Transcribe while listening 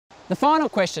The final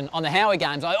question on the Howie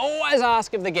Games I always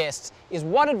ask of the guests is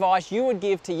what advice you would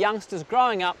give to youngsters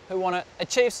growing up who want to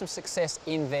achieve some success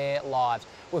in their lives.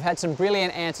 We've had some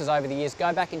brilliant answers over the years.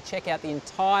 Go back and check out the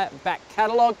entire back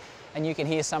catalogue and you can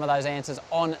hear some of those answers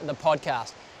on the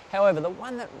podcast. However, the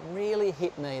one that really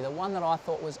hit me, the one that I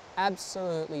thought was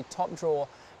absolutely top drawer,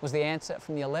 was the answer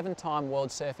from the 11-time World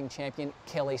Surfing Champion,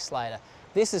 Kelly Slater.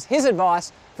 This is his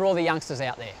advice for all the youngsters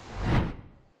out there.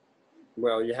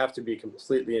 Well, you have to be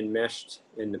completely enmeshed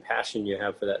in the passion you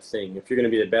have for that thing. If you're going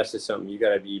to be the best at something, you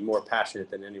got to be more passionate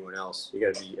than anyone else. You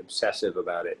got to be obsessive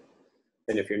about it.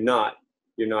 And if you're not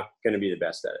going to be the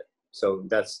best at it. So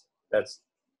that's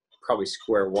probably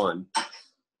square one.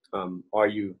 Are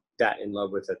you that in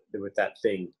love with that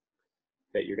thing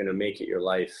that you're going to make it your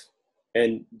life?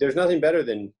 And there's nothing better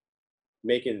than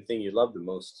making the thing you love the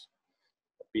most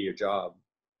be your job.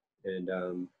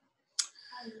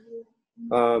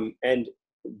 And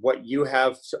what you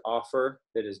have to offer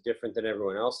that is different than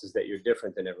everyone else is that you're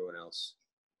different than everyone else.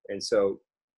 And so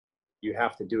you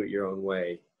have to do it your own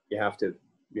way. You have to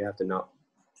not,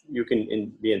 you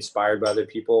can be inspired by other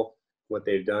people, what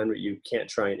they've done, but you can't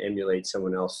try and emulate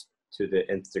someone else to the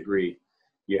nth degree.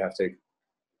 You have to,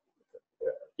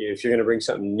 if you're going to bring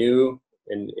something new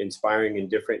and inspiring and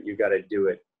different, you got to do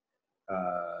it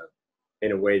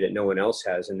in a way that no one else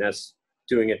has. And that's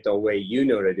doing it the way you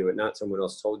know to do it, not someone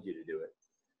else told you to do it.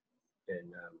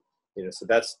 And so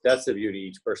that's the beauty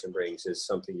each person brings, is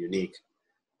something unique,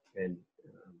 and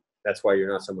that's why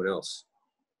you're not someone else.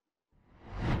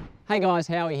 Hey guys,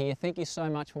 Howie here. Thank you so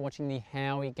much for watching the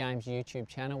Howie Games YouTube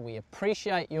channel. We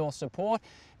appreciate your support.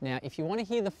 Now, if you want to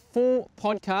hear the full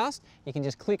podcast, you can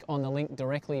just click on the link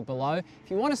directly below. If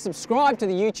you want to subscribe to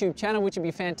the YouTube channel, which would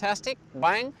be fantastic,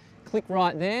 bang, click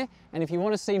right there. And if you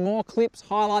want to see more clips,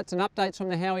 highlights and updates from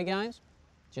the Howie Games,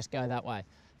 just go that way.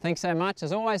 Thanks so much.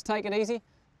 As always, take it easy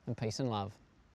and peace and love.